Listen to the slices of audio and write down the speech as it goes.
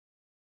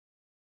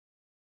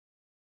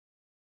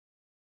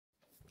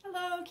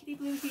Hello, Kitty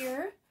Blue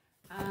here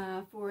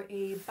for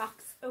a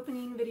box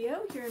opening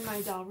video here in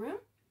my doll room.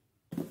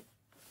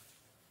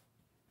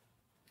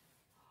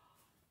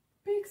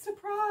 Big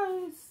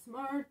surprise,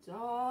 smart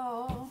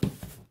doll.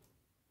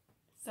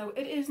 So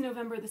it is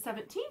November the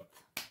 17th.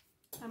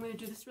 I'm going to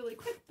do this really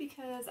quick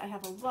because I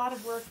have a lot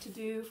of work to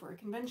do for a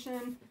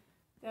convention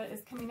that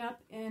is coming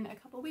up in a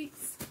couple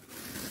weeks.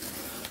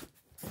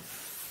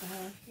 So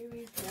here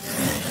we go.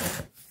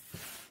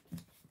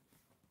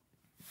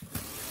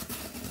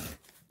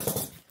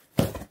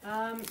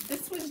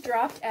 This was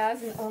dropped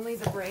as an Only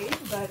the Brave,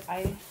 but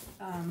I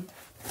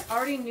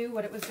already knew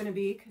what it was going to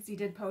be because he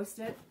did post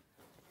it.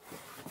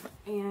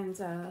 And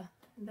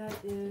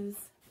this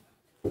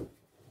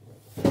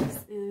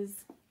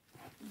is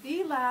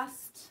the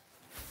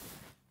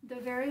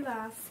very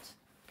last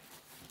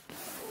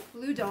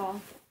blue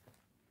doll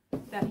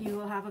that he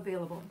will have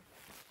available.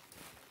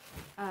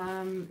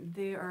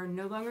 They are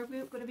no longer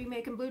going to be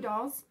making blue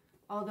dolls,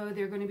 although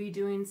they're going to be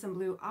doing some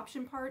blue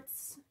option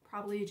parts,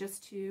 probably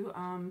just to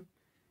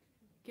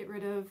get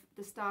rid of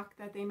the stock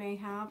that they may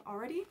have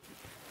already.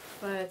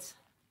 But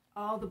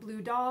all the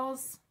blue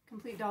dolls,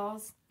 complete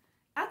dolls,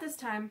 at this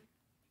time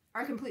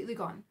are completely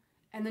gone.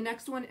 And the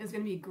next one is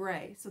going to be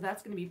gray, so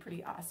that's going to be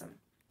pretty awesome.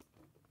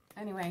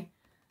 Anyway,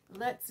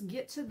 let's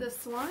get to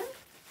this one.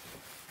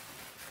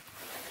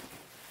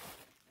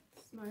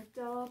 Smart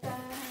doll bag.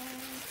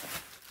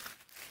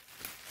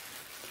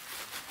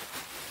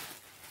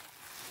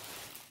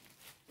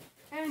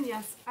 And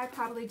yes, I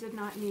probably did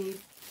not need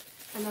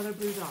another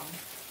blue doll.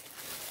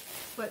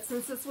 But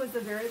since this was the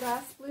very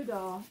last blue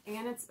doll,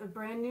 and it's a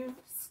brand new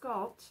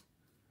sculpt,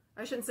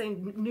 I shouldn't say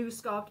new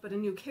sculpt, but a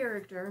new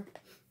character,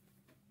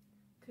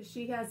 because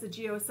she has the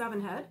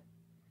G07 head.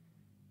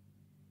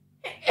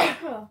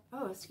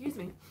 Oh, excuse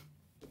me.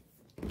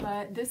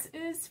 But this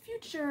is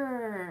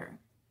Future.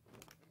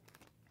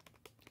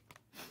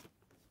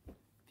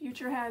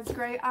 Future has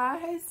gray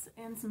eyes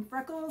and some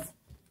freckles.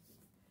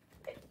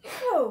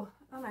 Oh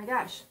my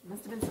gosh,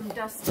 must have been some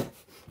dust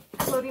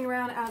floating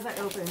around as I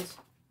opened.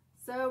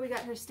 So we got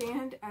her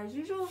stand as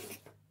usual.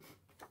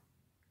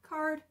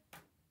 Card.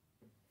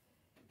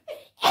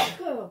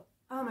 Oh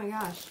my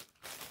gosh.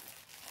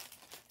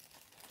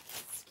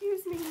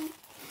 Excuse me.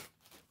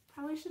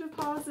 Probably should have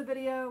paused the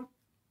video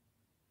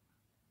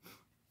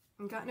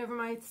and gotten over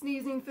my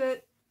sneezing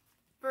fit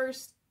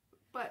first,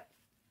 but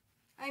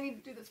I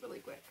need to do this really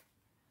quick.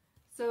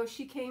 So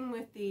she came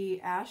with the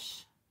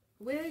Ash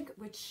wig,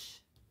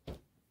 which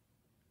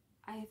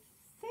I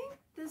think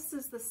this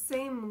is the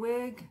same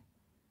wig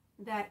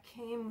that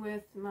came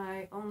with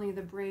my Only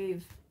the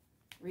Brave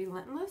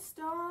Relentless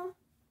doll,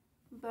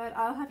 but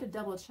I'll have to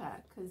double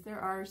check because there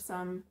are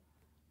some,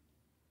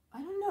 I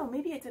don't know,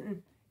 maybe it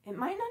didn't, it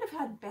might not have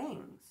had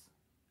bangs.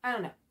 I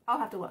don't know, I'll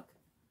have to look.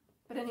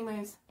 But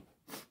anyways,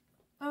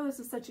 oh, this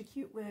is such a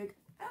cute wig.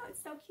 Oh,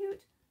 it's so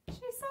cute. She's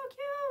so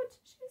cute.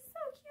 She's so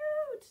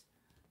cute.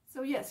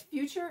 So yes,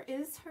 Future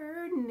is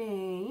her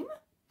name,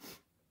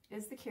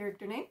 is the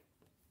character name.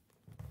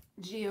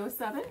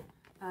 G07.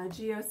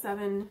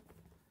 G07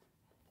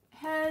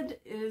 head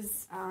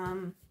is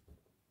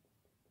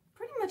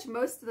pretty much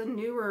most of the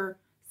newer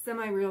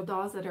semi-real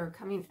dolls that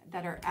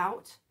are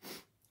out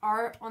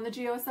are on the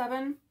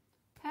G07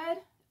 head,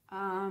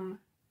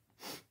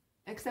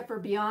 except for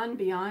Beyond.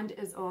 Beyond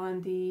is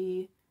on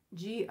the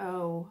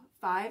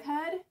G05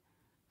 head.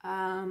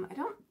 I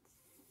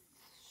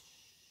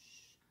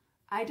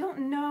don't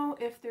know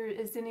if there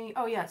is any.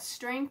 Oh yeah,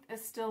 Strength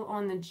is still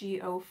on the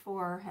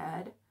G04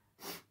 head.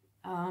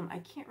 I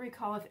can't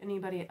recall if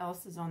anybody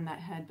else is on that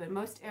head, but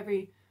most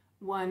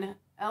everyone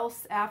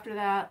else after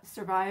that,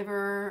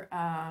 Survivor,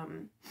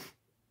 I'm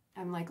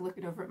like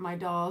looking over at my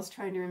dolls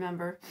trying to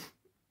remember,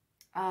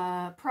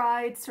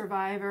 Pride,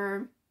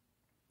 Survivor,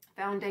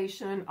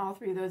 Foundation, all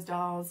three of those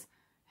dolls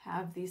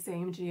have the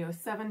same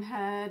G07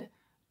 head.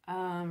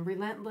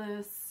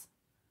 Relentless,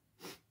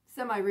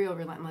 semi-real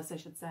Relentless, I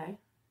should say.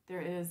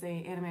 There is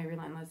a anime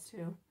Relentless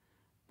too.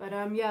 But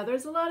yeah,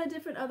 there's a lot of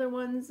different other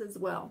ones as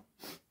well.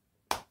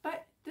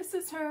 But this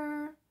is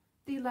her,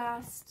 the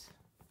last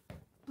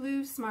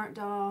blue smart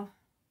doll.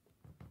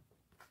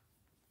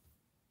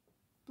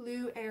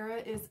 Blue era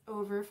is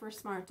over for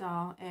smart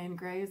doll, and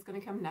gray is going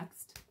to come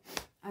next.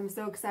 I'm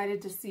so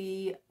excited to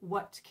see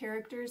what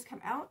characters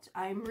come out.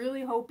 I'm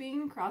really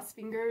hoping, cross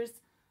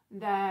fingers,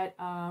 that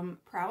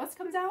Prowess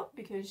comes out,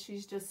 because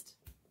she's just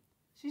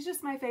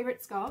my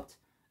favorite sculpt.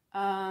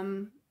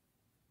 I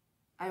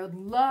would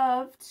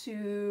love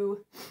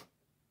to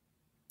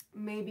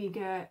maybe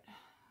get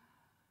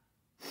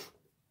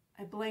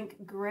a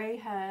blank gray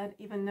head,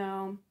 even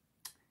though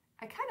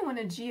I kind of want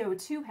a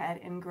G02 head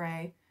in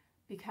gray,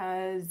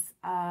 because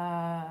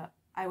I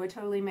would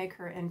totally make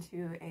her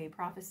into a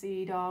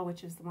Prophecy doll,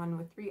 which is the one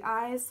with 3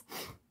 eyes.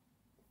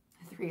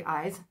 3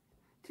 eyes.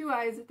 2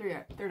 eyes,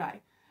 third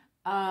eye.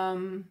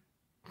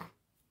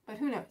 But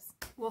who knows?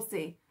 We'll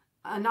see.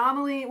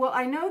 Anomaly, well,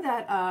 I know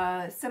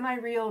that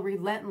Semi-Real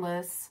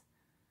Relentless,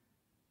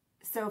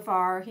 so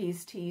far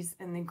he's teased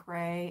in the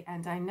gray,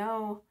 and I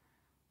know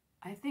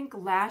I think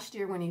last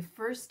year when he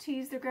first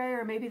teased the gray,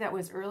 or maybe that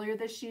was earlier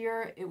this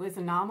year, it was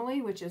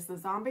Anomaly, which is the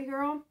zombie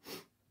girl.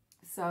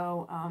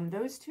 So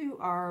those two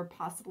are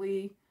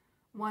possibly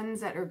ones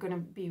that are going to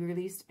be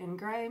released in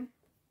gray.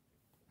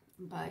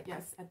 But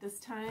yes, at this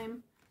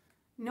time,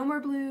 no more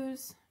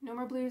blues. No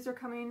more blues are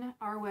coming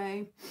our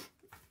way.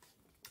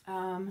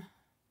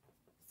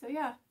 So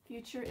yeah,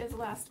 Future is the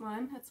last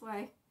one. That's why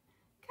I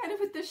kind of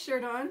put this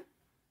shirt on,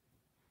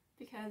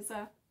 because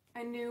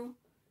I knew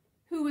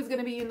who was going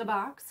to be in the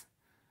box.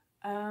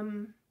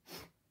 Other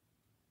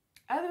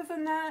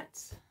than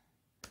that,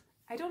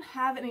 I don't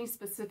have any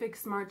specific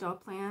Smart Doll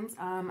plans.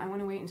 I want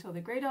to wait until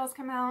the gray dolls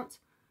come out.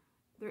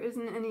 There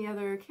isn't any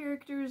other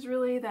characters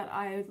really that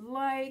I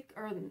like,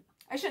 or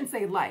I shouldn't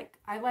say like.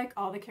 I like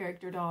all the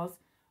character dolls,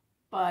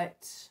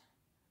 but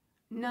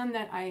none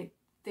that I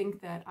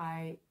think that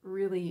I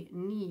really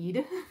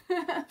need.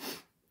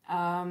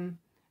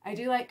 I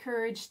do like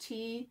Courage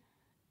T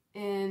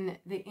in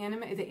the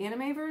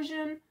anime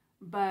version,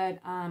 but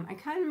I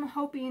kind of am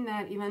hoping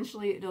that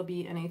eventually it'll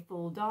be in a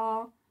full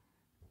doll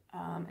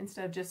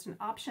instead of just an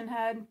option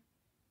head.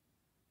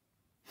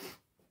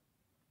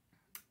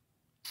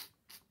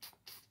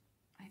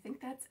 I think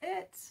that's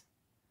it.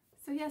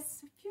 So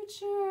yes,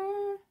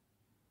 Future.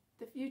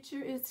 The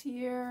future is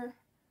here.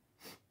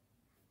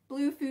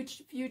 Blue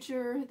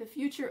future. The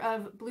future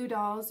of blue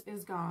dolls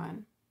is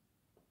gone.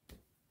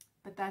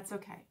 But that's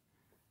okay.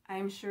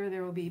 I'm sure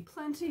there will be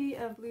plenty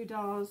of blue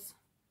dolls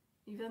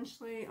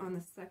eventually on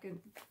the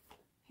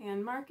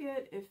second-hand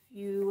market if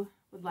you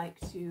would like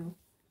to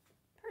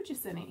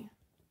purchase any.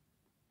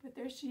 But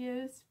there she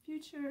is,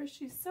 Future.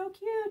 She's so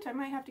cute. I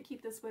might have to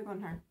keep this wig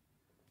on her.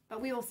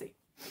 But we will see.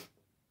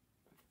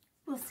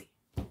 We'll see.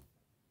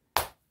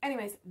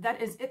 Anyways,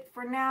 that is it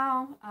for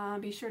now.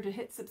 Be sure to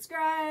hit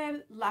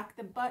subscribe, like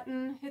the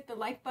button, hit the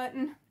like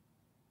button.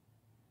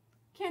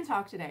 Can't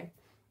talk today.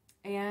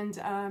 And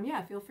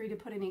yeah, feel free to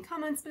put any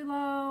comments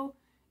below.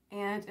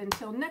 And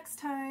until next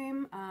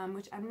time,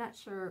 which I'm not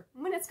sure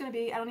when it's going to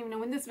be. I don't even know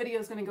when this video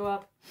is going to go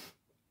up.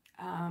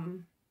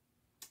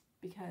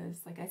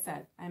 Because, like I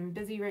said, I'm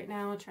busy right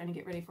now trying to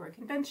get ready for a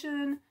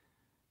convention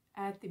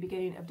at the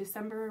beginning of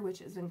December,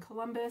 which is in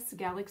Columbus,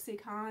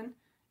 GalaxyCon.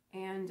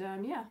 And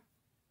yeah,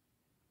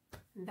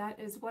 that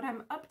is what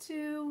I'm up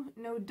to.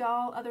 No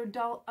other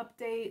doll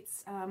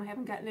updates. I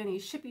haven't gotten any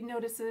shipping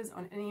notices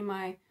on any of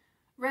my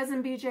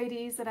resin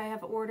BJDs that I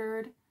have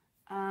ordered.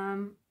 I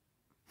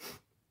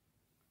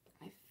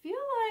feel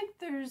like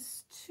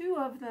there's 2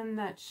 of them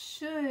that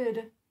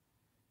should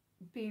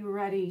be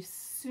ready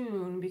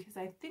soon, because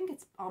I think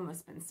it's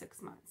almost been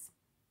 6 months.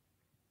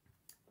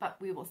 But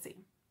we will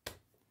see.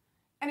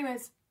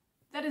 Anyways,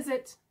 that is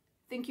it.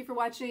 Thank you for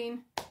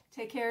watching.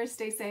 Take care.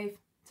 Stay safe.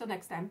 Till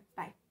next time.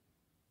 Bye.